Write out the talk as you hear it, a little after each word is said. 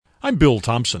I'm Bill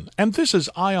Thompson, and this is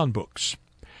Eye on Books.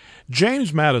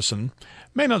 James Madison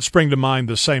may not spring to mind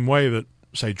the same way that,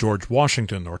 say, George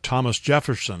Washington or Thomas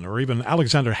Jefferson or even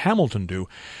Alexander Hamilton do,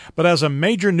 but as a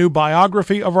major new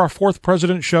biography of our fourth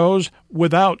president shows,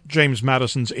 without James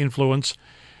Madison's influence,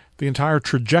 the entire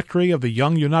trajectory of the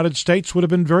young United States would have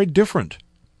been very different.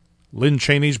 Lynn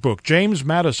Cheney's book, James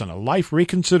Madison, A Life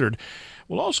Reconsidered,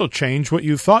 will also change what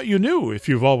you thought you knew if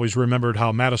you've always remembered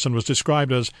how Madison was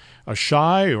described as a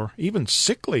shy or even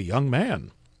sickly young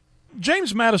man.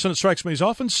 James Madison, it strikes me, is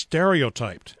often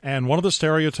stereotyped, and one of the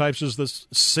stereotypes is this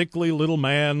sickly little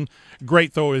man,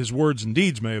 great though his words and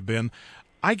deeds may have been.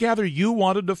 I gather you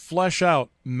wanted to flesh out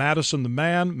Madison the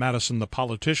man, Madison the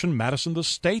politician, Madison the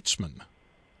statesman.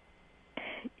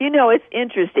 You know, it's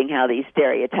interesting how these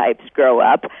stereotypes grow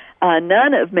up.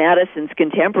 None of Madison's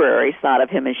contemporaries thought of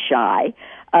him as shy.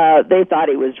 They thought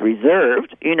he was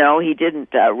reserved. You know, he didn't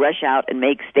rush out and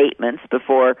make statements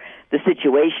before the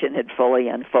situation had fully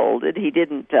unfolded. He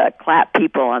didn't clap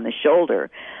people on the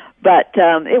shoulder. But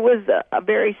it was a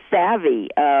very savvy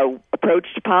approach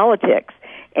to politics,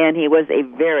 and he was a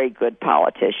very good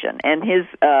politician. And his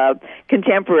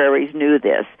contemporaries knew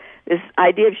this. This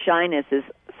idea of shyness is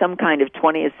some kind of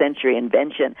 20th century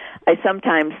invention. I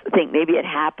sometimes think maybe it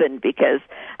happened because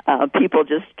people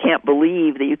just can't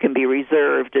believe that you can be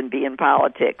reserved and be in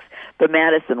politics. But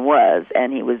Madison was,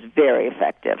 and he was very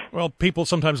effective. Well, people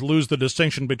sometimes lose the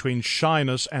distinction between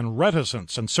shyness and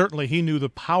reticence, and certainly he knew the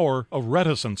power of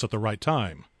reticence at the right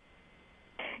time.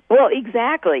 Well,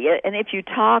 exactly. And if you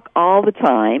talk all the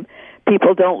time,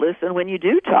 people don't listen when you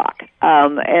do talk.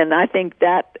 And I think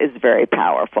that is very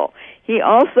powerful. He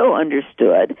also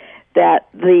understood that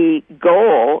the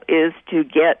goal is to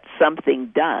get something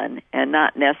done and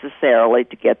not necessarily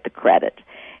to get the credit.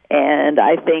 And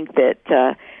I think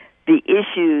that the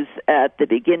issues at the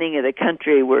beginning of the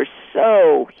country were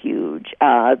so huge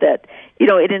that, you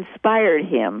know, it inspired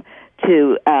him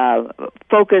to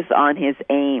focus on his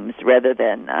aims rather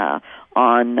than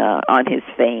on his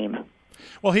fame.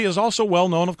 Well, he is also well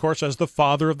known, of course, as the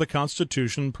father of the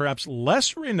Constitution, perhaps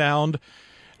less renowned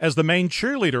as the main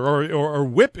cheerleader or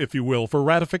whip, if you will, for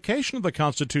ratification of the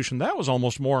Constitution. That was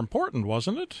almost more important,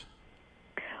 wasn't it?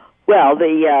 Well,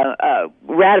 the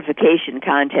ratification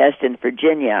contest in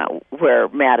Virginia, where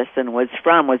Madison was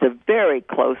from, was a very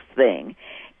close thing.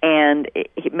 And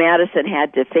Madison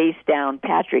had to face down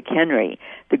Patrick Henry,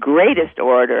 the greatest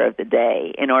orator of the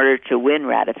day, in order to win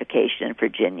ratification in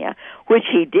Virginia, which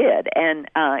he did. And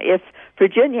if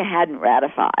Virginia hadn't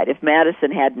ratified, if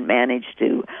Madison hadn't managed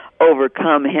to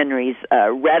overcome Henry's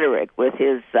rhetoric with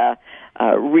his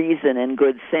reason and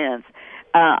good sense,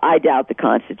 I doubt the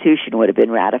Constitution would have been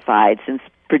ratified, since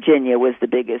Virginia was the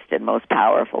biggest and most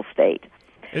powerful state.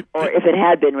 Or if it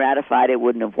had been ratified, it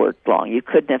wouldn't have worked long. You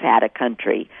couldn't have had a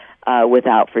country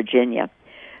without Virginia.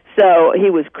 So he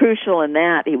was crucial in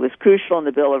that. He was crucial in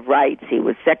the Bill of Rights. He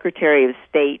was Secretary of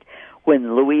State when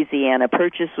the Louisiana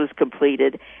Purchase was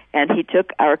completed, and he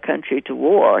took our country to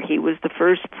war. He was the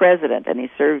first president, and he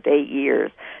served 8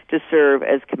 years to serve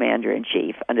as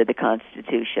Commander-in-Chief under the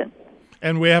Constitution.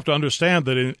 And we have to understand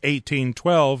that in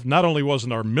 1812, not only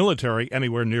wasn't our military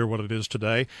anywhere near what it is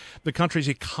today, the country's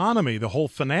economy, the whole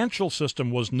financial system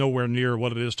was nowhere near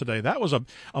what it is today. That was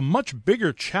a much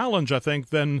bigger challenge, I think,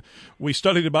 than we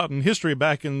studied about in history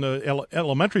back in the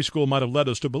elementary school might have led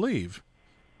us to believe.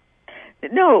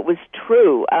 No, it was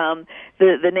true.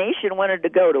 The nation wanted to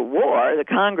go to war. The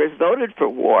Congress voted for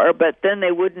war, but then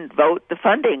they wouldn't vote the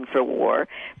funding for war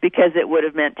because it would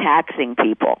have meant taxing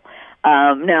people.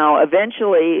 Now,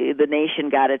 eventually, the nation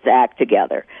got its act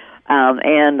together,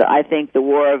 and I think the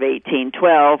War of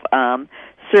 1812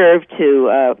 served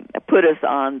to put us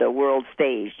on the world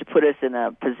stage, to put us in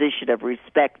a position of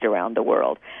respect around the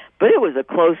world. But it was a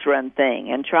close-run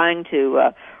thing, and trying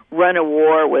to run a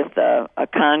war with a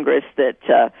Congress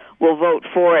that will vote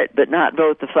for it but not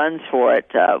vote the funds for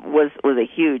it was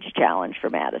a huge challenge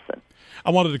for Madison. I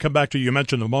wanted to come back to, you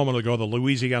mentioned a moment ago, the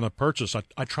Louisiana Purchase.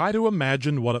 I try to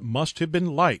imagine what it must have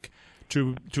been like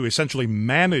to essentially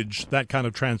manage that kind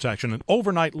of transaction and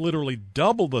overnight literally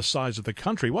double the size of the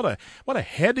country. What a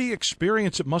heady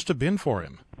experience it must have been for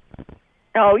him.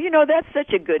 Oh, you know, that's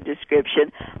such a good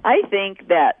description. I think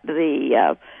that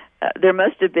there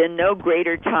must have been no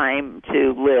greater time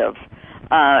to live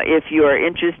if you are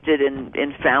interested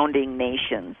in founding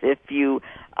nations, if you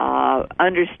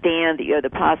understand that you have the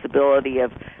possibility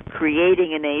of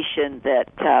creating a nation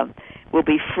that will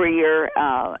be freer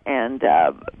and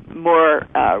more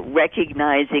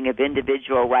recognizing of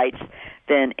individual rights.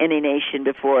 than any nation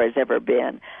before has ever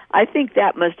been. I think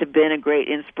that must have been a great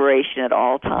inspiration at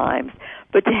all times.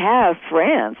 But to have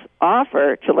France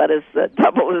offer to let us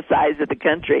double the size of the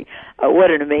country,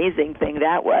 what an amazing thing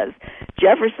that was.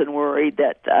 Jefferson worried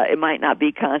that it might not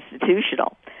be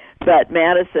constitutional. But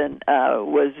Madison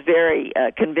was very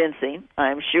convincing,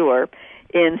 I'm sure,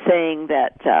 in saying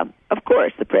that, of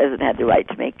course, the president had the right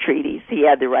to make treaties. He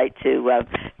had the right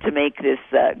to make this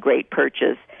great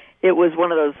purchase. It was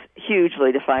one of those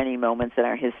hugely defining moments in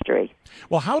our history.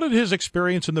 Well, how did his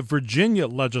experience in the Virginia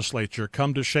legislature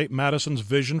come to shape Madison's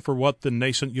vision for what the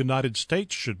nascent United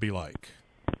States should be like?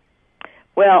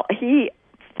 Well, he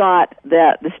thought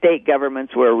that the state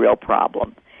governments were a real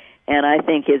problem, and I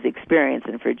think his experience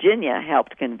in Virginia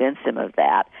helped convince him of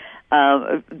that.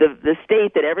 The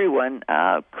state that everyone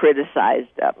criticized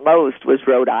most was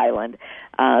Rhode Island.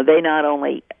 They not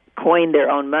only coined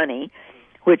their own money,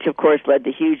 which of course led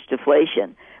to huge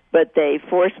deflation, but they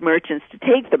forced merchants to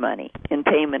take the money in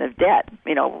payment of debt.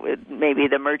 You know, maybe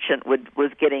the merchant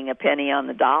was getting a penny on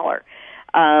the dollar.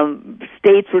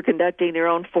 States were conducting their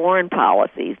own foreign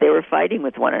policies. They were fighting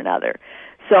with one another.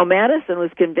 So Madison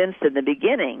was convinced in the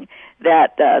beginning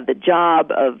that the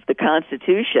job of the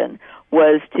Constitution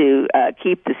was to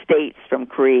keep the states from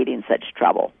creating such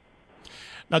trouble.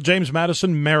 Now, James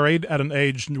Madison married at an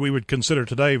age we would consider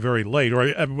today very late, or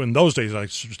in those days I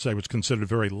should say was considered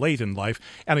very late in life,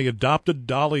 and he adopted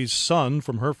Dollie's son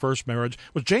from her first marriage.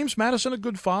 Was James Madison a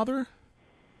good father?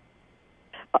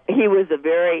 He was a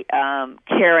very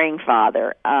caring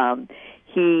father.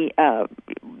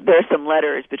 There's some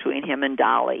letters between him and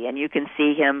Dolly, and you can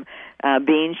see him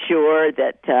being sure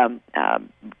that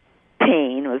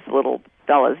Payne was the little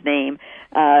fella's name,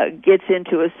 gets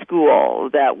into a school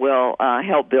that will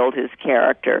help build his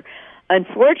character.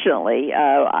 Unfortunately,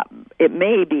 it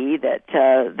may be that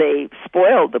they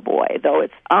spoiled the boy, though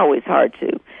it's always hard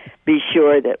to be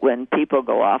sure that when people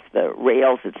go off the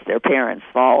rails, it's their parents'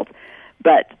 fault.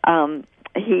 But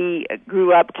he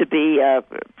grew up to be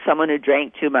someone who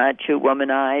drank too much, who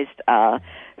womanized,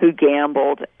 who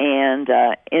gambled, and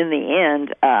in the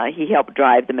end, he helped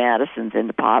drive the Madisons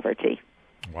into poverty.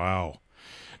 Wow.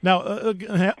 Now,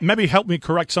 maybe help me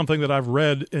correct something that I've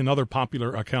read in other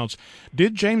popular accounts.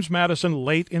 Did James Madison,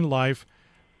 late in life,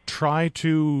 try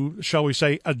to, shall we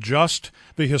say, adjust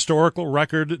the historical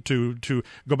record to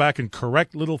go back and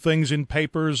correct little things in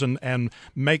papers and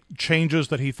make changes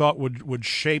that he thought would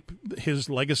shape his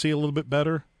legacy a little bit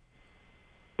better?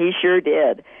 He sure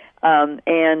did.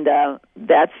 And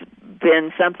that's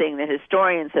been something that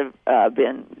historians have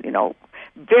been,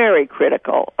 very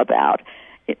critical about.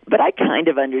 But I kind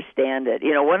of understand it.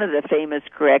 One of the famous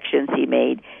corrections he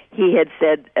made, he had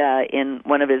said in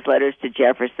one of his letters to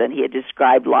Jefferson, he had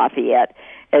described Lafayette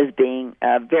as being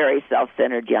a very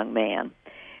self-centered young man,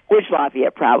 which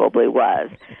Lafayette probably was.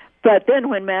 But then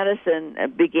when Madison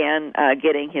began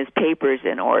getting his papers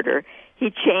in order, he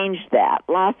changed that.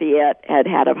 Lafayette had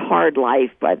had a hard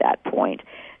life by that point.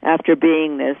 After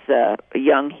being this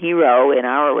young hero in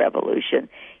our revolution,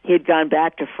 he had gone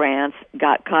back to France,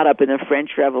 got caught up in the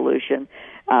French Revolution,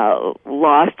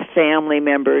 lost family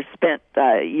members, spent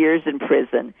years in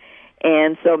prison.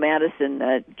 And so Madison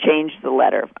changed the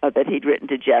letter that he'd written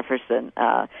to Jefferson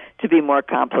to be more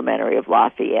complimentary of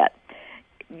Lafayette.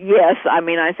 Yes,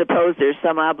 I suppose there's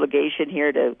some obligation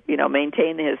here to,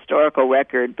 maintain the historical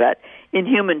record, but in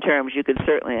human terms, you can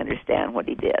certainly understand what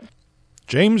he did.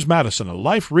 James Madison, A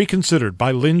Life Reconsidered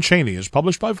by Lynn Cheney is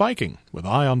published by Viking with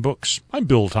Eye on Books. I'm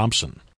Bill Thompson.